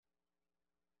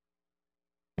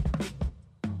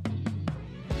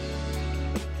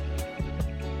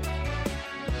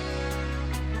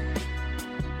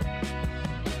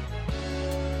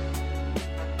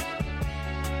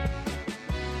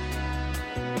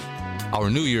Our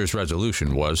New Year's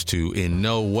resolution was to in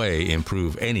no way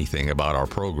improve anything about our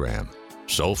program.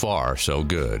 So far, so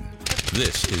good.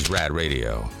 This is RAD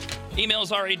Radio.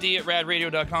 Emails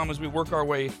rad@radradio.com as we work our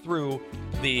way through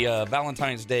the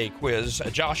Valentine's Day quiz.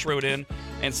 Josh wrote in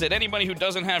and said, anybody who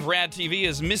doesn't have RAD TV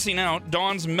is missing out.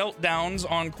 Dawn's meltdowns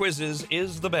on quizzes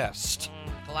is the best.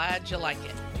 Glad you like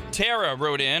it. Tara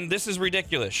wrote in, this is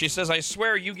ridiculous. She says, I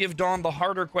swear you give Dawn the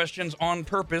harder questions on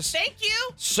purpose. Thank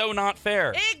you. So not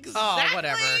fair. Exactly. Oh,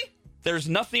 whatever. There's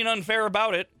nothing unfair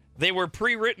about it. They were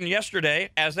pre-written yesterday,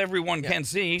 as everyone can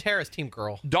see. Tara's team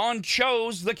girl. Dawn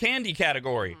chose the candy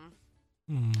category.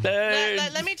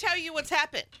 Let me tell you what's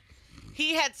happened.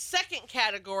 He had second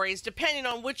categories depending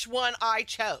on which one I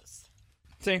chose.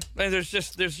 See, there's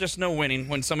just no winning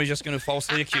when somebody's just going to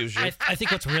falsely accuse you. I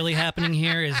think what's really happening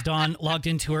here is Dawn logged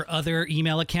into her other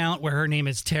email account where her name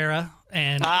is Tara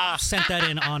and sent that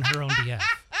in on her own behalf.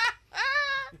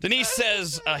 Denise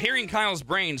says, hearing Kyle's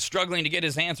brain struggling to get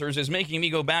his answers is making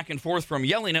me go back and forth from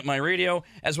yelling at my radio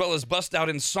as well as bust out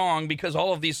in song because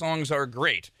all of these songs are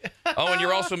great. Oh, and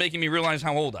you're also making me realize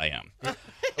how old I am.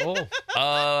 Oh,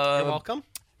 you're welcome.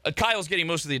 Kyle's getting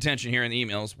most of the attention here in the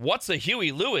emails. What's a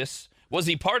Huey Lewis? Was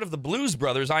he part of the Blues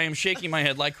Brothers? I am shaking my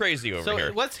head like crazy over here.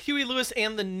 So what's Huey Lewis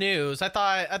and the News? I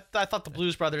thought the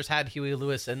Blues Brothers had Huey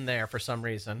Lewis in there for some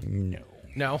reason.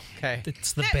 No? Okay.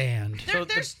 It's the band.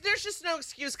 There's just no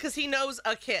excuse because he knows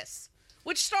A Kiss,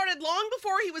 which started long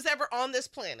before he was ever on this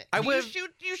planet.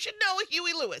 You should know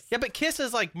Huey Lewis. Yeah, but Kiss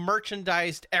is like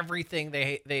merchandised everything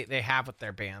they have with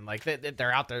their band. Like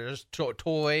they're out there. There's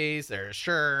toys, there's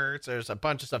shirts, there's a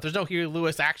bunch of stuff. There's no Huey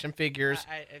Lewis action figures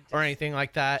or anything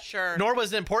like that. Sure. Nor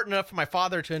was it important enough for my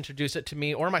father to introduce it to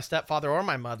me, or my stepfather, or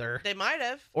my mother. They might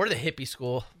have. Or the hippie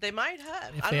school. They might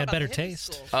have. If they had better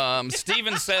taste.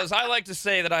 Steven says, I like to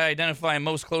say that I identify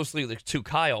most closely to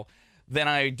Kyle than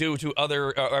I do to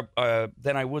other,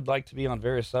 than I would like to be on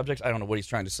various subjects. I don't know what he's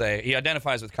trying to say. He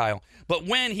identifies with Kyle. But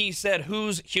when he said,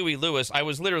 who's Huey Lewis, I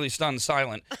was literally stunned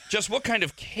silent. Just what kind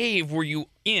of cave were you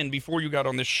in before you got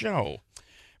on this show?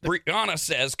 Brianna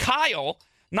says, Kyle,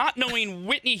 not knowing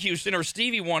Whitney Houston or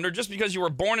Stevie Wonder just because you were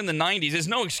born in the 90s is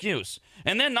no excuse.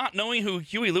 And then not knowing who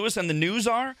Huey Lewis and the News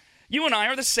are? You and I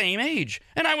are the same age.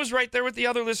 And I was right there with the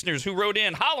other listeners who wrote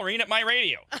in, hollering at my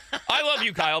radio. I love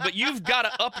you, Kyle, but you've got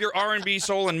to up your R&B,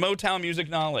 soul, and Motown music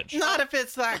knowledge. Not if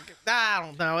it's like, I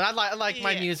don't know. I like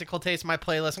my musical taste, my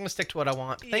playlist. I'm going to stick to what I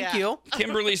want. Thank you.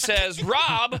 Kimberly says,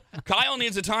 Rob, Kyle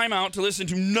needs a timeout to listen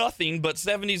to nothing but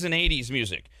 70s and 80s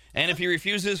music. And if he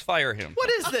refuses, fire him. What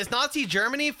is this? Nazi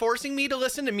Germany forcing me to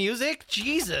listen to music?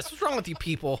 Jesus, what's wrong with you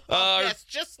people? Yes,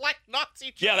 just like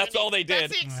Nazi Germany. Yeah, that's all they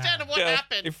did. That's the extent of what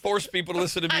happened. They forced people to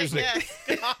listen to music.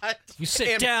 Yes, God. You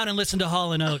sit down and listen to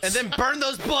Hall & Oates. And then burn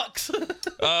those books.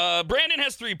 Brandon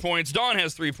has 3 points. Dawn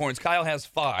has 3 points. Kyle has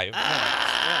 5.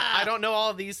 I don't know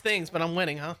all of these things, but I'm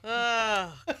winning, huh?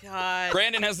 Oh, God.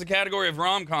 Brandon has the category of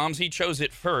rom-coms. He chose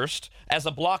it first as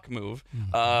a block move,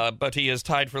 but he is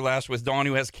tied for last with Dawn,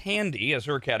 who has candy as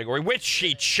her category, which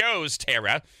she chose,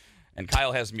 Tara, and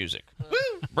Kyle has music.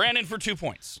 Brandon for 2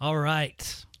 points. All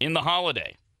right. In the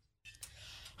holiday.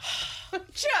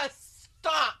 Just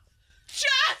stop.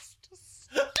 Just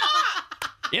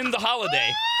stop. In the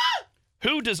holiday,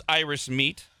 who does Iris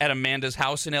meet at Amanda's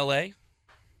house in L.A.?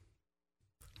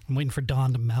 I'm waiting for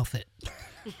Dawn to mouth it.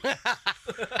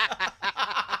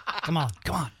 Come on.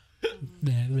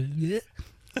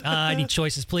 I need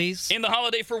choices, please. In the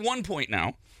holiday for 1 point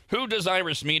now. Who does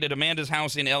Iris meet at Amanda's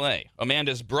house in L.A.?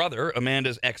 Amanda's brother,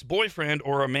 Amanda's ex-boyfriend,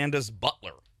 or Amanda's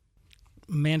butler?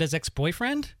 Amanda's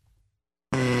ex-boyfriend?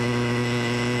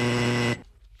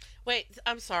 Wait,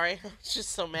 I'm sorry. I'm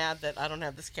just so mad that I don't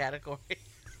have this category.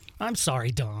 I'm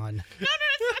sorry, Dawn. No.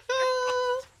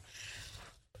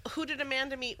 Who did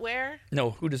Amanda meet where?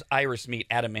 No, who does Iris meet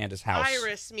at Amanda's house?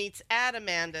 Iris meets at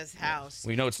Amanda's house.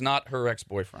 We know it's not her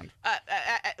ex-boyfriend.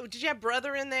 Did you have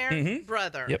brother in there? Mm-hmm.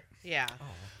 Brother. Yep. Yeah.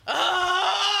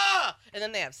 Oh. And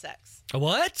then they have sex.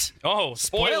 What? Oh,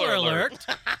 spoiler alert.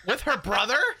 With her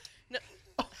brother? No.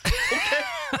 Okay.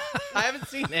 I haven't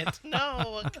seen it.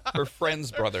 No. God. Her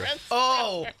friend's brother.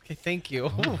 Oh, okay, thank you.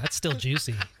 Ooh, that's still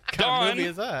juicy. What kind of movie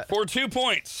is that? For 2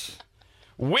 points.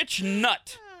 Which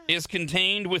nut is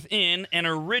contained within an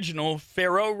original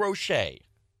Ferrero Rocher?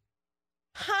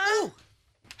 Huh?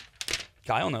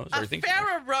 Kyle knows. A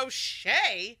Ferrero Rocher?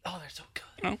 Oh, they're so good.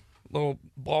 You know, little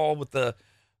ball with the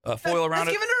foil around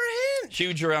it. Giving her a hint.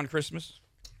 Huge around Christmas.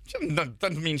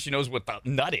 Doesn't mean she knows what the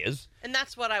nut is. And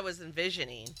that's what I was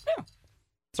envisioning. Yeah.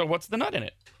 So what's the nut in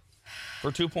it?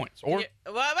 For 2 points. Or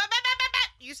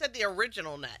You said the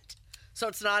original nut. So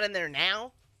it's not in there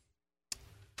now?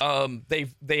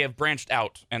 They have branched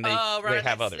out and they have like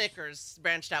others. Snickers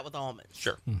branched out with almonds.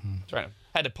 Sure.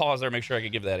 Had to pause there, make sure I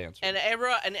could give that answer. An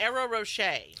Aero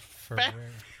Rocher.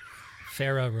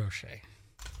 Ferrero Rocher.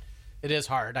 It is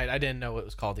hard. I didn't know it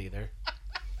was called either.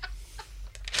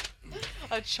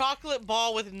 A chocolate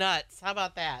ball with nuts. How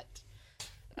about that?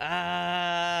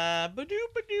 Badoop.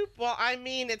 Well, I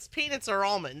mean, it's peanuts or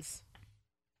almonds.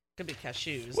 Could be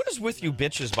cashews. What is with you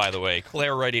bitches, by the way?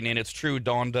 Claire writing in, it's true,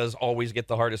 Dawn does always get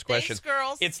the hardest questions. Thanks,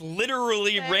 girls. It's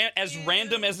literally as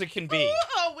random as it can be.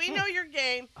 Oh, we know your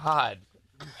game. God.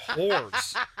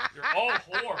 Whores. You're all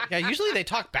whores. Yeah, usually they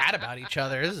talk bad about each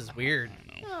other. This is weird.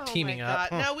 Oh, Teaming my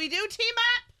up. God. No, we do team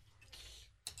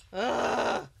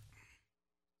up.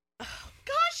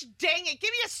 Gosh dang it. Give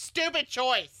me a stupid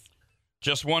choice.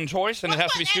 Just one choice, and it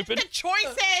has to be stupid? The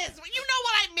choices. You know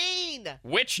what I mean.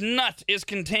 Which nut is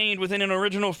contained within an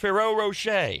original Ferrero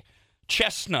Rocher?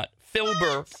 Chestnut,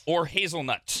 filbert, or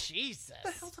hazelnut? Jesus.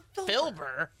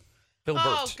 Filbert. Filbert.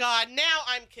 Oh, God. Now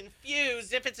I'm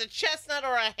confused if it's a chestnut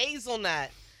or a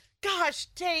hazelnut. Gosh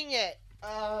dang it.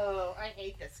 Oh, I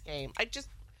hate this game. It's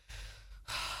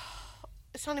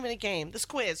not even a game. This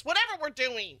quiz. Whatever we're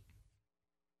doing.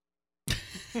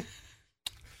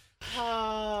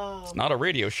 Oh. It's not a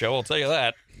radio show, I'll tell you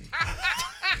that.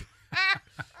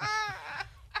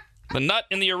 The nut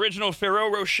in the original Ferrero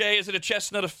Rocher, is it a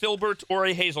chestnut, a filbert, or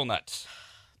a hazelnut?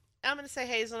 I'm going to say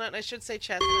hazelnut, and I should say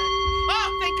chestnut.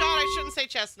 Oh, thank God I shouldn't say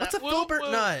chestnut. What's a filbert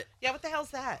nut? Yeah, what the hell's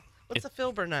that? What's a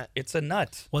filbert nut? It's a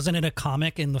nut. Wasn't it a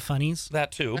comic in the funnies?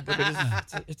 That too, but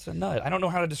it's a nut. I don't know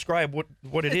how to describe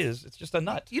what it is. It's just a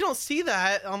nut. You don't see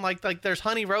that on like there's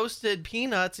honey roasted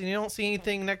peanuts, and you don't see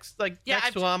anything next to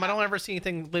them. I don't ever see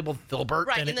anything labeled filbert.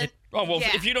 Right, and then,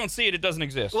 if you don't see it, it doesn't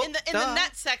exist. in the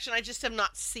nut section, I just have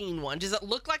not seen one. Does it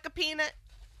look like a peanut?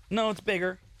 No, it's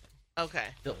bigger. Okay.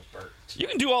 Filbert. You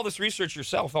can do all this research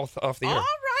yourself off the air. All right.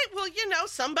 Well,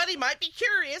 somebody might be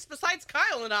curious besides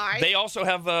Kyle and I. They also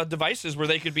have devices where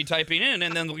they could be typing in,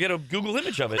 and then they'll get a Google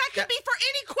image of it. That could be for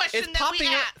any question It's that popping we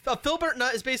have. up. A filbert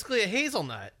nut is basically a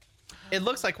hazelnut. It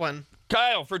looks like one.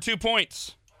 Kyle, for 2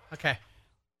 points. Okay.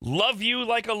 Love You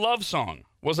Like a Love Song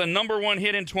was a #1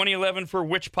 hit in 2011 for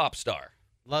which pop star?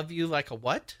 Love you like a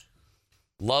what?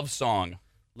 Love song.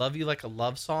 Love you like a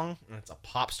love song, and it's a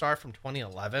pop star from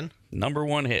 2011.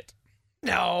 #1 hit.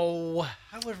 No,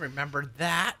 I would remember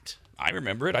that. I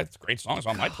remember it. It's a great song. It's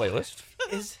on my playlist.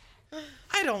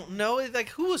 I don't know. Like,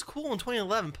 who was cool in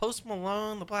 2011? Post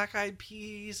Malone, the Black Eyed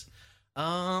Peas. Yeah,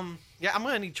 I'm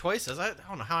gonna need choices. I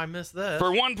don't know how I missed this.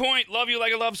 For 1 point, Love You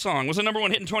Like a Love Song was a #1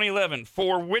 hit in 2011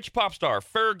 for which pop star?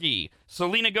 Fergie,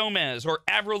 Selena Gomez, or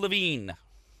Avril Lavigne?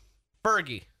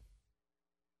 Fergie.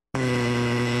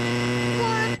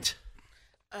 What?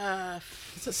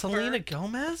 Is it Selena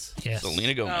Gomez? Yes.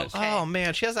 Selena Gomez. Okay. Oh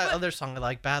man, she has that other song I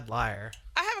like, Bad Liar.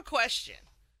 I have a question.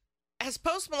 Has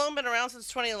Post Malone been around since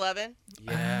 2011?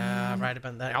 Yeah, right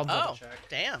about that. I'll double check.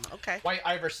 Damn. Okay. White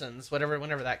Iversons,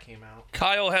 whenever that came out.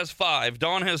 Kyle has 5.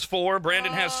 Dawn has 4.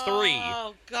 Brandon has 3.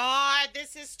 Oh, God.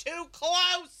 This is too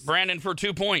close. Brandon for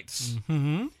 2 points.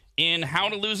 Mm-hmm. In How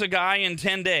to Lose a Guy in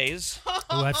 10 Days,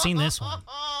 Oh, I've seen this one.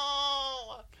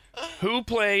 Oh, who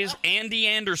plays Andy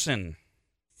Anderson?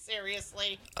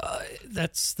 seriously.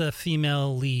 That's the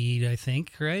female lead, I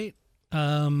think, right?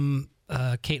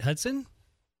 Kate Hudson?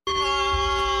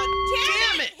 Oh,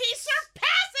 damn it. He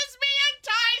surpasses me in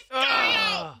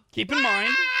style. Keep in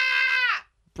mind,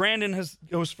 Brandon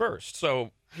goes first,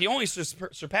 so he only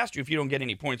surpassed you if you don't get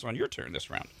any points on your turn this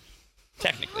round.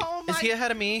 Technically. Oh, Is he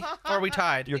ahead of me, or are we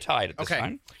tied? You're tied at this Okay.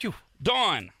 time. Phew.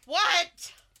 Dawn.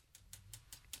 What?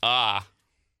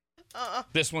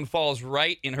 This one falls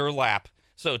right in her lap.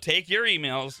 So take your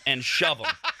emails and shove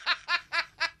them.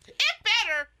 It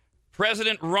better.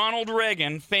 President Ronald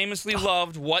Reagan famously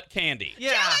loved what candy?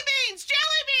 Yeah. Jelly beans,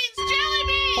 jelly beans, jelly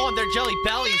beans. Oh, and they're Jelly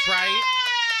Bellies, right?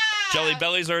 Jelly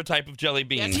bellies are a type of jelly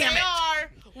bean. Yes, Damn they it.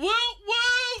 are. Woo,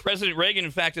 woo. President Reagan, in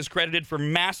fact, is credited for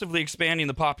massively expanding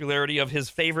the popularity of his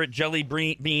favorite jelly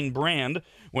bean brand.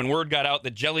 When word got out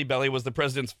that Jelly Belly was the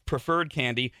president's preferred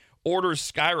candy, orders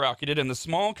skyrocketed, and the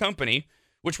small company,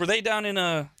 which were they down in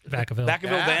Vacaville.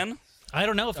 Vacaville then? I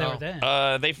don't know if they were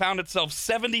there. They found itself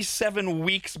 77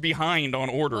 weeks behind on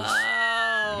orders.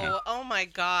 Oh my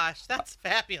gosh. That's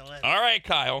fabulous. All right,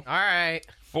 Kyle, All right.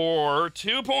 for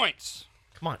 2 points.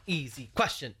 Come on, easy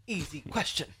question. Easy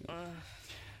question.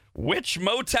 Which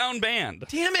Motown band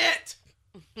Damn it!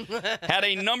 had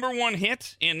a #1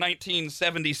 hit in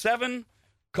 1977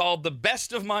 called The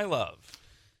Best of My Love?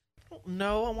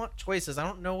 No, I want choices. I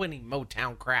don't know any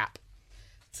Motown crap.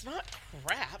 It's not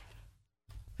crap.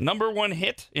 #1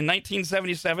 hit in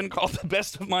 1977 called The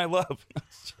Best of My Love.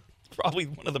 probably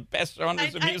one of the best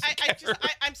genres of music ever.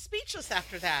 I'm speechless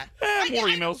after that. More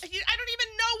emails. I don't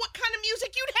even know what kind of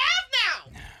music you'd have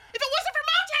now. If it wasn't for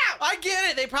Motown. I get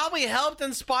it. They probably helped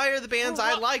inspire the bands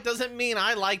I like. Doesn't mean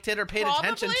I liked it or paid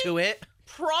attention to it.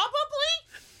 Probably.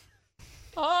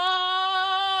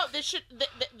 Oh, this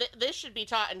should be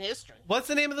taught in history. What's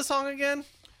the name of the song again?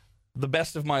 The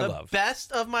Best of My Love.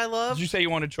 Best of My Love? Did you say you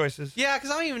wanted choices? Yeah, because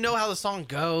I don't even know how the song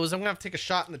goes. I'm going to have to take a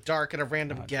shot in the dark at a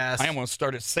random guess. I almost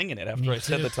started singing it after I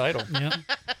said the title. Yeah.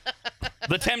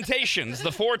 The Temptations,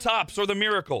 The Four Tops, or The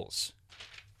Miracles?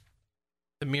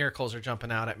 The Miracles are jumping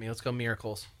out at me. Let's go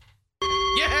Miracles.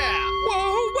 Yeah!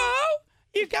 Whoa, whoa!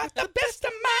 You got the best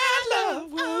of my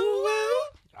love. Whoa,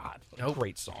 whoa! God, what a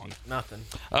great song. Nothing.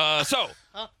 So,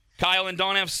 Kyle and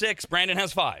Dawn have 6. Brandon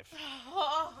has 5.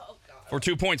 Oh, God. For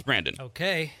 2 points, Brandon.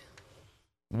 Okay.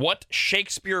 What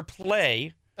Shakespeare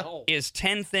play is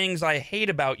 10 Things I Hate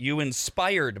About You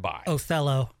inspired by?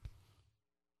 Othello.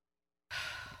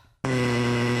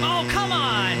 Oh, come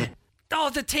on. Oh,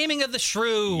 The Taming of the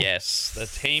Shrew. Yes, The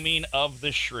Taming of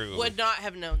the Shrew. Would not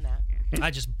have known that.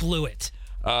 I just blew it.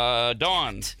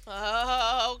 Dawn.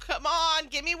 Oh, come on.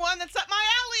 Give me one that's up my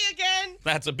alley again.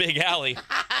 That's a big alley.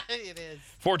 It is.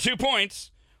 For 2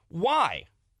 points, why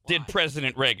did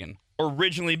President Reagan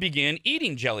originally begin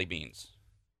eating jelly beans?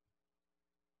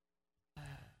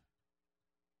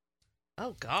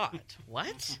 Oh, God.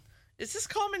 What? Is this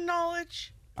common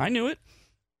knowledge? I knew it.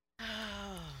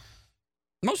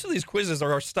 Most of these quizzes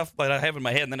are stuff that I have in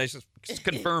my head, and then I just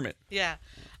confirm it. Yeah.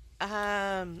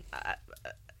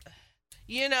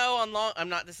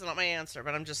 This is not my answer,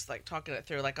 but I'm just like talking it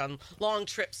through. Like on long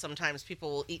trips, sometimes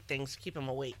people will eat things to keep them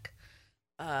awake.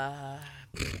 And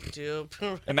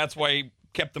that's why he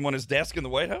kept them on his desk in the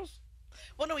White House?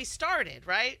 Well, no, he started,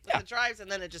 right? With the drives,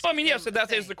 and then it just. Well, I mean, yes, became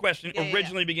that a is thing. the question. Yeah,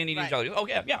 Originally began eating Right. jelly beans. Oh,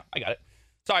 yeah, I got it.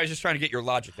 Sorry, I was just trying to get your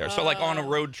logic there. So, like, on a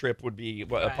road trip would be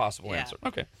a possible answer.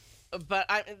 Okay. But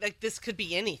this could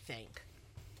be anything.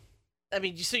 I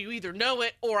mean, so you either know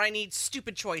it, or I need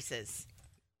stupid choices.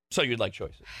 So you'd like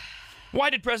choices. Why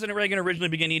did President Reagan originally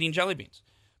begin eating jelly beans?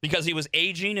 Because he was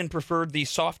aging and preferred the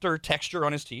softer texture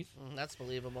on his teeth. That's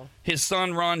believable. His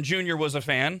son, Ron Jr., was a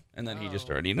fan, and then he just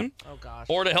started eating them. Oh, gosh.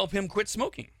 Or to help him quit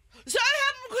smoking. So I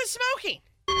have him quit smoking.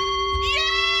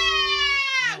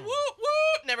 Yeah! Woo,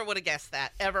 woo! Never would have guessed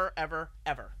that. Ever, ever,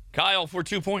 ever. Kyle for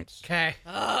 2 points. Okay.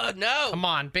 No. Come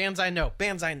on. Bands I know.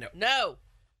 No.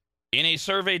 In a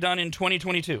survey done in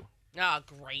 2022. Oh,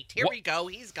 great. Here we go.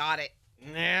 He's got it.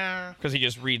 Yeah. Because he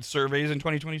just reads surveys in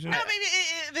 2022? No, maybe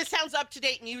this sounds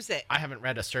up-to-date music. I haven't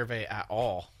read a survey at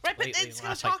all. Right, but lately, it's the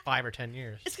gonna last talk- like 5 or 10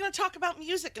 years. It's going to talk about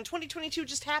music, and 2022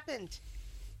 just happened.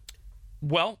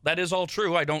 Well, that is all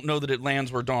true. I don't know that it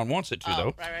lands where Dawn wants it to,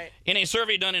 though. Right. In a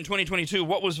survey done in 2022,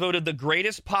 what was voted the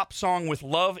greatest pop song with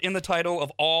love in the title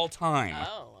of all time?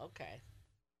 Oh, okay.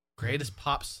 Greatest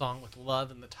pop song with love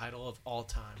in the title of all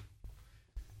time.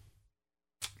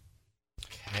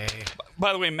 Okay.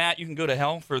 By the way, Matt, you can go to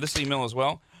hell for this email as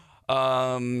well.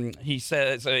 He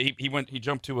says he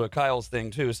jumped to Kyle's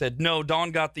thing too. Said no,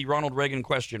 Dawn got the Ronald Reagan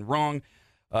question wrong.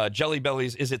 Jelly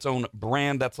Bellies is its own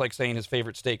brand. That's like saying his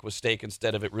favorite steak was steak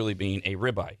instead of it really being a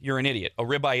ribeye. You're an idiot. A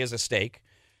ribeye is a steak.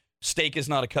 Steak is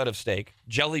not a cut of steak.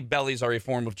 Jelly Bellies are a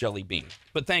form of jelly bean.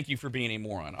 But thank you for being a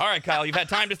moron. All right, Kyle, you've had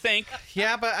time to think.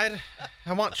 Yeah, but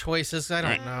I want choices. I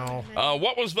don't know.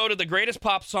 What was voted the greatest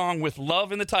pop song with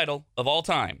love in the title of all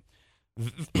time?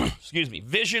 Excuse me.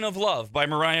 Vision of Love by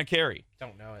Mariah Carey.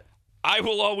 Don't know it. I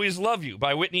Will Always Love You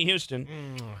by Whitney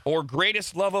Houston. Or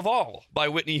Greatest Love of All by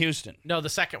Whitney Houston. No, the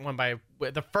second one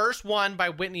the first one by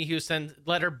Whitney Houston,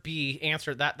 letter B,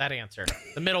 answered that answer.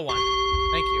 The middle one.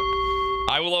 Thank you.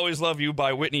 I Will Always Love You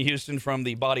by Whitney Houston from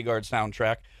the Bodyguard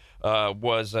soundtrack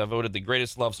was voted the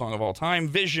greatest love song of all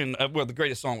time. The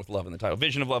greatest song with love in the title.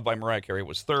 Vision of Love by Mariah Carey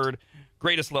was third.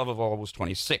 Greatest Love of All was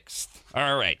 26th.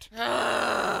 All right.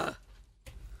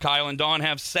 Kyle and Dawn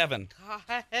have 7. God,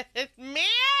 man!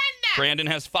 Brandon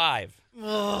has 5.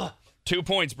 2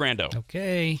 points, Brando.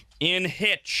 Okay. In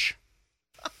Hitch.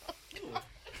 What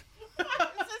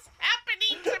is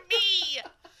happening to me?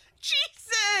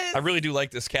 Jesus! I really do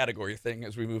like this category thing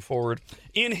as we move forward.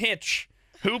 In Hitch,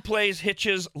 who plays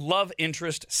Hitch's love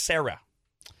interest, Sarah?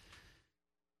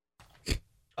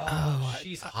 Oh,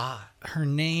 she's hot. Her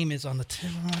name is on the tip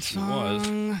of my was.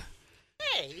 tongue.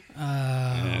 Hey!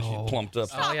 Yeah, she plumped up.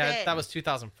 Oh, yeah, it. that was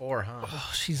 2004, huh?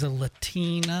 Oh, she's a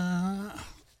Latina.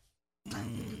 I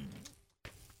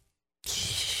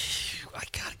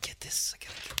gotta get this.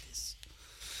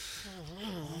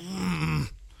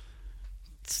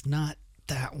 It's not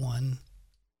that one.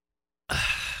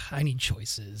 I need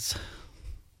choices.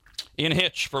 In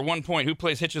Hitch, for 1 point, who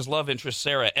plays Hitch's love interest,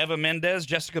 Sarah? Eva Mendes,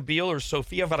 Jessica Biel, or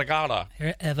Sofia Vergara?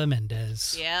 Eva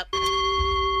Mendes. Yep.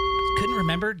 Couldn't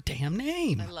remember damn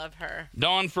name. I love her.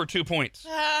 Dawn for 2 points.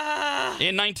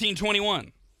 In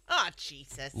 1921, Oh,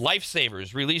 Jesus.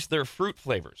 Lifesavers released their fruit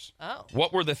flavors. Oh.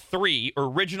 What were the 3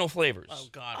 original flavors? Oh,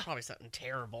 God. Probably something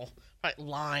terrible. Probably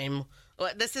lime.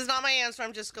 Well, this is not my answer.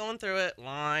 I'm just going through it.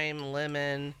 Lime,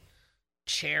 lemon,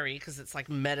 cherry, because it's like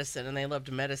medicine, and they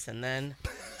loved medicine then.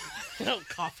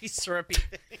 Coffee syrupy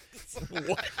things.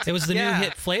 What? It was the new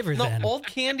hit flavor The then. old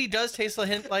candy does taste a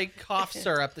hint like cough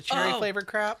syrup, the cherry flavored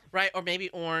crap. Right, or maybe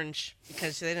orange,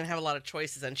 because they didn't have a lot of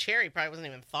choices, and cherry probably wasn't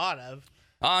even thought of.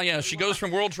 Ah, yeah, she goes from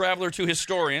world traveler to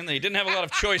historian. They didn't have a lot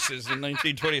of choices in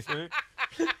 1923.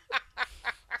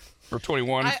 Or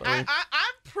 21, sorry.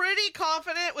 I'm pretty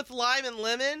confident with lime and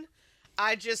lemon.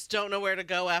 I just don't know where to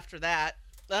go after that.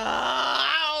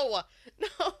 Oh! No,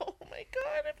 oh my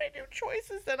God. If I do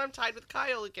choices, then I'm tied with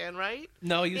Kyle again, right?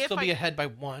 No, you'd still be ahead by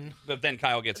 1. But then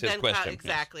Kyle gets his Then question. Kyle,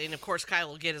 exactly. And of course, Kyle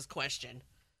will get his question.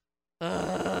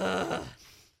 Boop-a-doop-a-doo.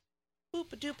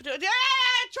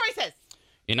 Choices!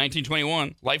 In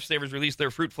 1921, Lifesavers released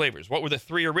their fruit flavors. What were the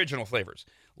 3 original flavors?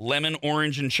 Lemon,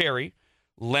 orange, and cherry,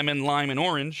 lemon, lime, and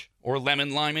orange, or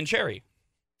lemon, lime, and cherry?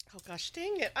 Oh gosh,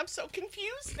 dang it. I'm so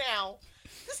confused now.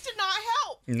 This did not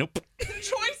help. Nope. The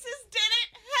choices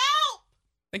didn't help.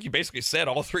 I think you basically said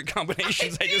all 3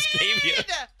 combinations I just gave you.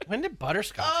 When did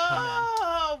butterscotch come in?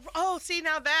 Oh, see,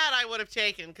 now that I would have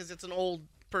taken, because it's an old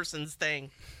person's thing.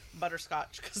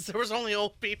 Butterscotch, because there was only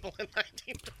old people in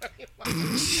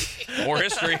 1921. More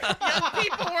history. Young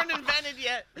people weren't invented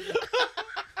yet.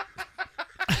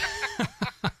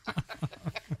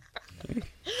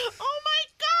 Oh my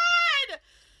God!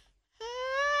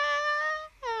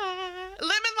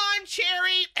 Lemon, lime,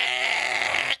 cherry.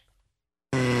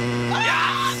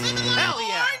 Lemon, lime,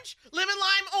 orange. Lemon,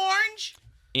 lime, orange.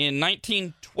 In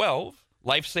 1912,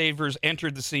 Lifesavers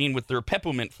entered the scene with their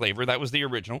peppermint flavor. That was the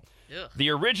original. Ugh. The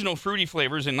original fruity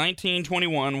flavors in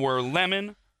 1921 were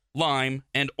lemon, lime,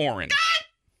 and orange.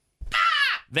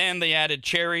 Then they added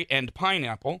cherry and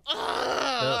pineapple.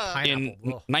 In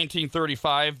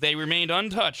 1935, they remained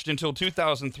untouched until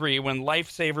 2003 when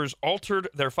Lifesavers altered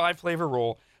their 5-flavor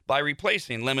roll by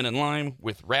replacing lemon and lime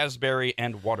with raspberry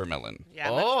and watermelon. Yeah,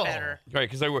 much better. Right,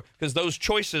 because those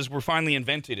choices were finally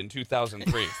invented in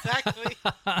 2003. Exactly.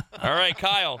 All right,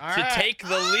 Kyle, to take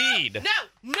the lead.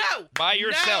 No. By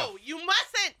yourself. No, you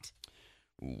mustn't.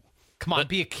 Come on,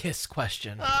 be a Kiss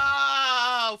question.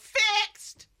 Oh,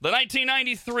 fixed. The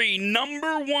 1993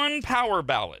 #1 power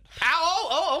ballad,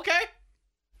 Okay.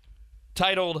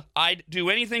 titled I'd Do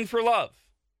Anything for Love,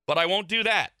 But I Won't Do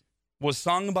That, was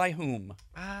sung by whom?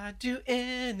 I'd do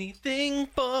anything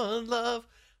for love,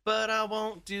 but I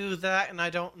won't do that. And I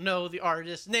don't know the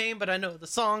artist's name, but I know the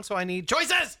song, so I need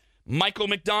choices. Michael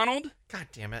McDonald, God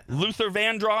damn it. Luther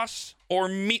Vandross, or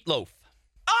Meatloaf?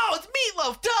 Oh, it's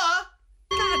Meatloaf, duh.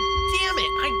 God damn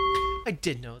it. I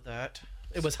did know that.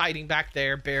 It was hiding back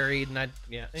there, buried, and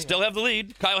anyway. Still have the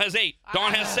lead. Kyle has 8.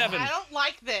 Dawn has 7. I don't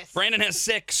like this. Brandon has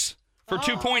 6. For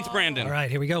 2 points, Brandon. All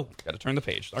right, here we go. Got to turn the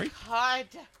page. Sorry. God.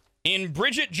 In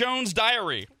Bridget Jones'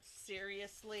 Diary,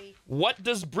 Seriously. what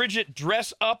does Bridget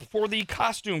dress up for the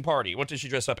costume party? What does she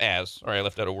dress up as? Sorry, I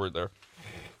left out a word there.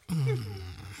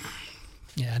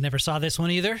 Yeah, I never saw this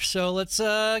one either, so let's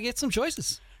get some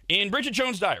choices. In Bridget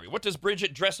Jones' Diary, what does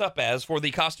Bridget dress up as for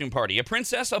the costume party? A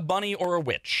princess, a bunny, or a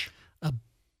witch? A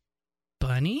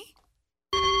bunny?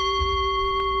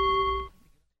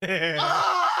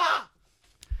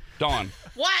 Dawn,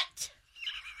 What?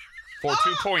 for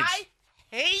 2 points. I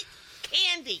hate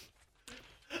candy.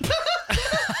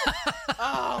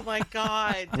 Oh my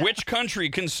God. Which country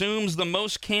consumes the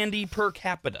most candy per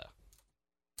capita?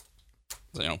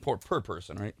 You know, per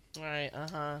person, right? Right,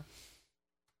 I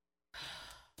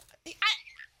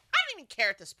don't even care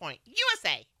at this point.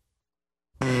 USA.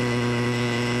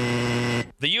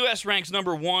 The U.S. ranks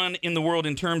 #1 in the world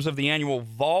in terms of the annual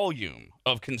volume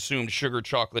of consumed sugar,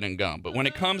 chocolate, and gum. But when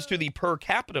it comes to the per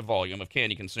capita volume of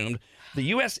candy consumed, the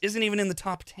U.S. isn't even in the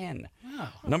top 10.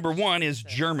 Oh. #1 is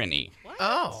Germany. What?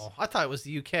 Oh, I thought it was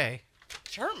the UK.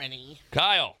 Germany.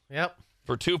 Kyle, Yep.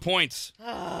 for 2 points.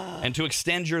 And to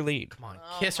extend your lead, Come on,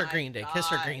 Kiss or my Green Day.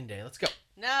 Kiss or God. Green Day. Let's go.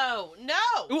 No.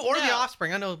 Ooh, or no. The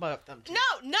Offspring. I know about them too. No,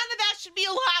 none of that should be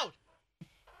allowed.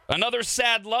 another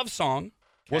sad love song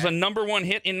was a #1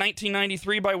 hit in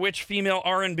 1993 by which female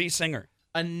R&B singer?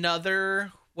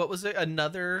 Another, what was it?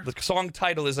 Another. The song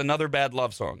title is Another Bad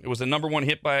Love Song. It was a #1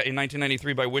 hit in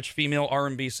 1993 by which female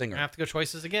R&B I singer? have to go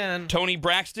choices again. Toni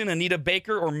Braxton, Anita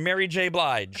Baker, or Mary J. I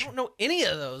Blige? don't know any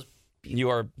of those You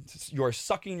are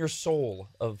sucking your soul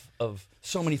of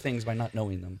so many things by not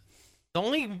knowing them. The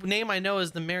only name I know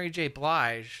is the Mary J.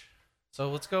 Blige.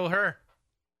 So let's go her.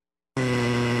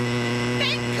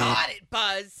 Thank God it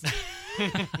buzzed.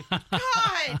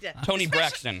 God. Tony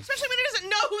Braxton. Especially when he doesn't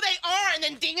know who they are, and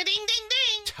then ding a ding ding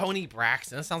ding. Tony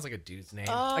Braxton. That sounds like a dude's name.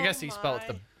 Oh, I guess he spelled it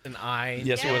with an I.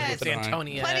 Yes, it was Yes. with an I.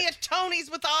 Antonia. Plenty of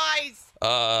Tonys with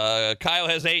eyes. Kyle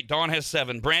has 8. Dawn has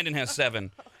 7. Brandon has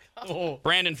 7. Oh.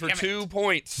 Brandon for 2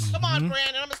 points. Come on,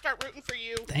 Brandon. I'm gonna start rooting for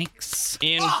you. Thanks.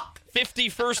 In 50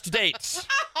 First Dates,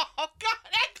 Oh God,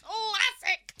 that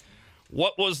classic.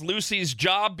 what was Lucy's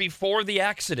job before the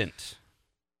accident?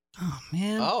 Oh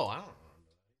man. Oh, I don't know.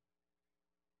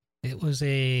 It was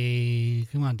a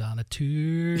come on, Donna.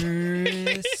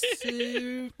 Tourist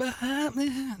behind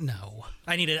me. No.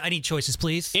 I need choices,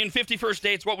 please. In 50 First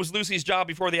Dates, what was Lucy's job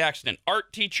before the accident?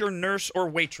 Art teacher, nurse, or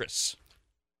waitress?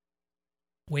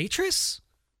 Waitress?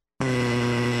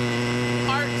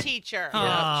 Art teacher.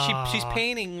 Yeah, she's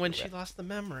painting when she lost the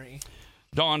memory.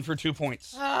 Dawn for 2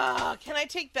 points. Can I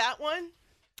take that one?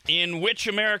 In which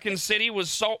American city was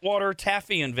saltwater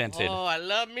taffy invented? Oh, I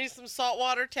love me some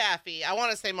saltwater taffy. I want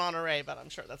to say Monterey, but I'm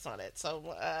sure that's not it.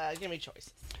 So give me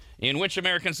choices. In which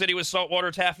American city was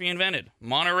saltwater taffy invented?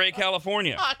 Monterey,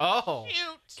 California. Oh.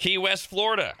 Shoot. Key West,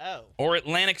 Florida. Oh. Or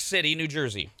Atlantic City, New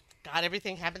Jersey. God,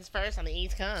 everything happens first on the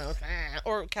East Coast.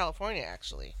 Or California,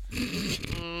 actually.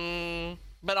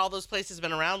 But all those places have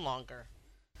been around longer.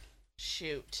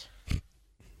 Shoot.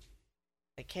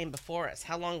 They came before us.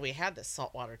 How long have we had this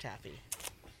saltwater taffy?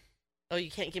 Oh, you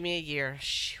can't give me a year.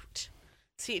 Shoot.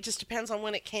 See, it just depends on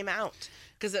when it came out.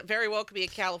 Because it very well could be a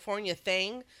California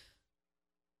thing.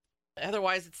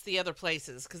 Otherwise, it's the other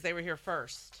places, because they were here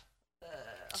first.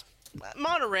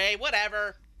 Monterey,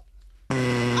 whatever.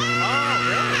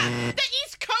 Ah! The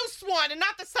East Coast one and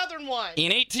not the Southern one.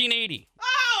 In 1880,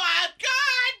 Oh,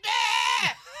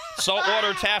 God!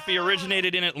 saltwater taffy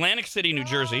originated in Atlantic City, New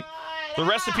Jersey. The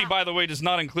recipe, by the way, does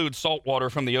not include salt water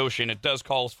from the ocean. It does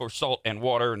call for salt and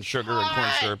water and sugar and corn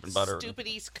syrup and butter. Stupid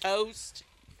East Coast.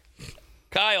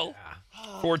 Kyle,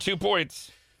 for 2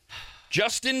 points.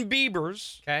 Justin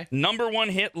Bieber's #1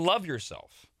 hit, Love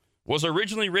Yourself, was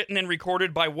originally written and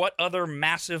recorded by what other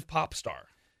massive pop star?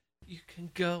 You can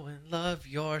go and love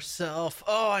yourself.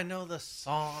 Oh, I know the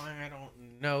song. I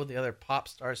don't know the other pop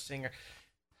star singer.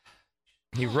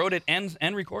 He wrote it and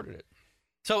recorded it.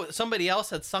 So somebody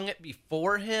else had sung it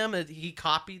before him. He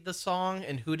copied the song,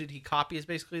 and who did he copy is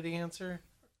basically the answer.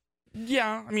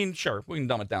 Yeah, I mean, sure. We can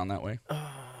dumb it down that way.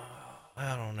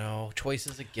 I don't know.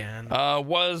 Choices again.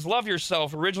 Was Love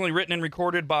Yourself originally written and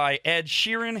recorded by Ed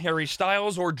Sheeran, Harry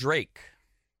Styles, or Drake?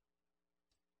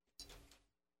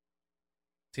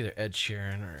 It's either Ed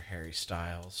Sheeran or Harry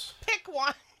Styles. Pick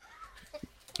one.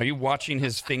 Are you watching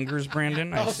his fingers,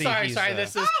 Brandon? I see sorry. he's,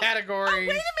 This is category. Oh, wait a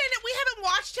minute. We haven't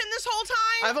watched him this whole time?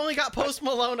 I've only got Post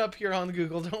Malone up here on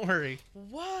Google. Don't worry.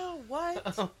 Whoa,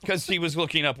 what? Because he was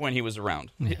looking up when he was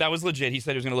around. That was legit. He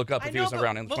said he was going to look up if he was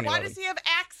around in but 2011. why does he have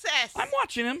access? I'm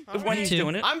watching him when he's too.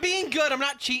 doing it. I'm being good. I'm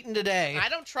not cheating today. I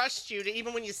don't trust you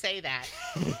even when you say that.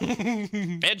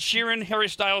 Ed Sheeran, Harry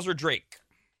Styles, or Drake?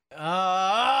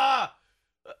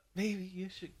 Maybe you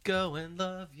should go and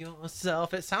love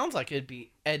yourself. It sounds like it'd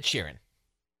be Ed Sheeran.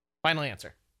 Final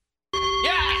answer.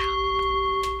 Yeah!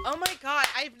 Oh my God,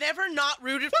 I've never not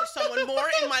rooted for someone more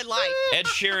in my life. Ed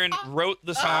Sheeran wrote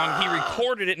the song. He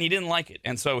recorded it, and he didn't like it.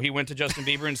 And so he went to Justin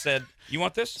Bieber and said, you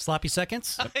want this? Sloppy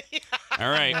seconds? All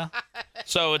right. Yeah.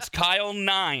 So it's Kyle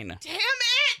 9. Damn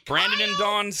it! Brandon Kyle! and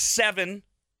Dawn 7.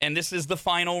 And this is the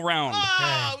final round.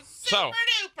 Oh, So- super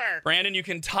duper. Brandon, you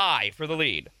can tie for the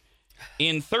lead.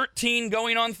 In 13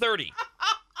 going on 30,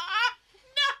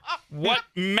 No. what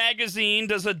magazine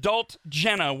does adult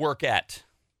Jenna work at?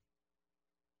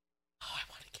 Oh, I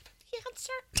want to give him the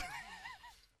answer.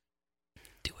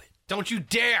 Do it. Don't you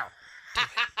dare!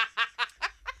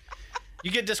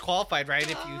 You get disqualified, right?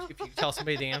 If you tell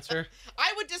somebody the answer.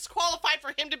 I would disqualify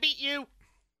for him to beat you.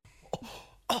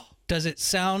 Does it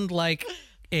sound like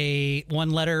a one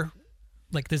letter?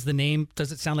 Like, does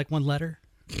it sound like one letter?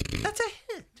 That's a hint.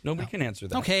 Nobody can answer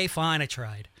that. Okay, fine. I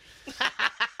tried.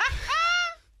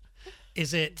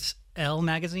 Is it Elle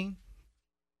magazine?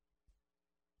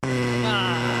 Oh,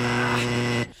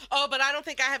 but I don't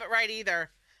think I have it right either.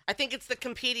 I think it's the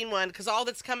competing one because all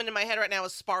that's coming to my head right now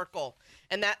is Sparkle,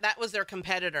 and that was their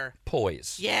competitor.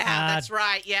 Poise. Yeah, that's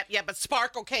right. Yep. But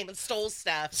Sparkle came and stole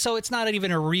stuff. So it's not even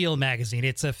a real magazine.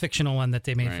 It's a fictional one that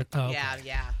they made. Right. For, oh, okay.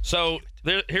 Yeah. So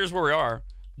here's where we are.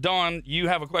 Dawn, you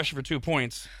have a question for 2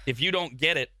 points. If you don't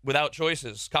get it without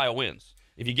choices, Kyle wins.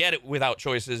 If you get it without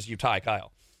choices, you tie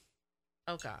Kyle.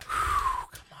 Oh God.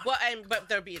 Well, but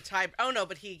there'd be a tie. Oh no,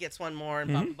 but he gets one more,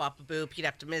 and bop bop boop. He'd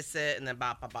have to miss it, and then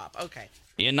bop bop bop. Okay.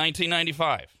 In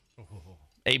 1995,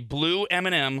 a blue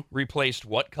M&M replaced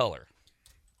what color?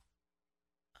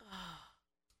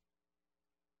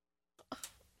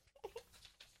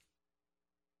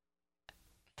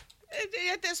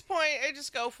 At this point, I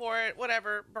just go for it.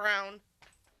 Whatever, brown.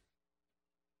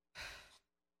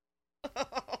 Oh,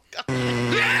 God.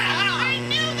 I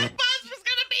knew the buzz was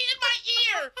gonna be in my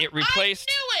ear. It replaced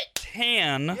I knew it.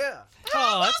 tan. Yeah.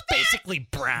 Oh, that's basically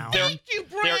brown. Thank you,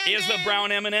 Brandon. There is a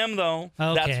brown M&M, though.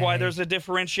 Okay. That's why there's a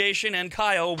differentiation, and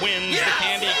Kyle wins the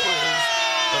candy quiz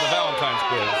or the Valentine's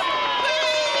quiz.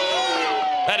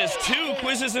 That is 2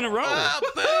 quizzes in a row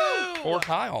Boo! for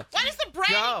Kyle. Why does the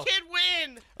Brandon kid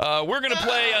win? We're going to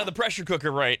play the pressure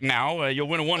cooker right now. You'll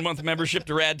win a 1-month membership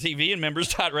to RAD TV and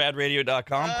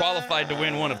members.radradio.com. Qualified to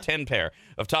win one of 10 pair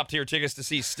of top-tier tickets to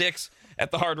see Styx at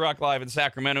the Hard Rock Live in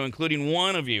Sacramento, including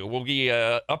one of you will be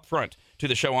up front to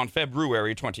the show on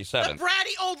February 27th. The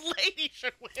bratty old lady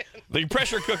should win. The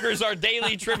pressure cooker is our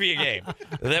daily trivia game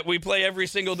that we play every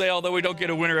single day, although we don't get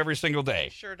a winner every single day.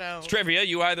 Sure don't. It's trivia.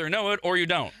 You either know it or you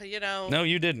don't. You know. No,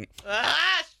 you didn't.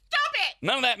 Stop it!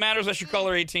 None of that matters unless you're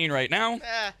caller 18 right now.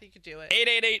 You could do it.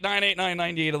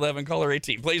 888-989-9811, caller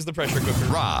 18. Plays the pressure cooker.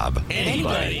 Rob,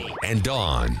 anybody, and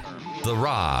Dawn. The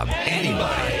Rob,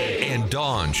 anybody, and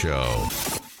Dawn Show.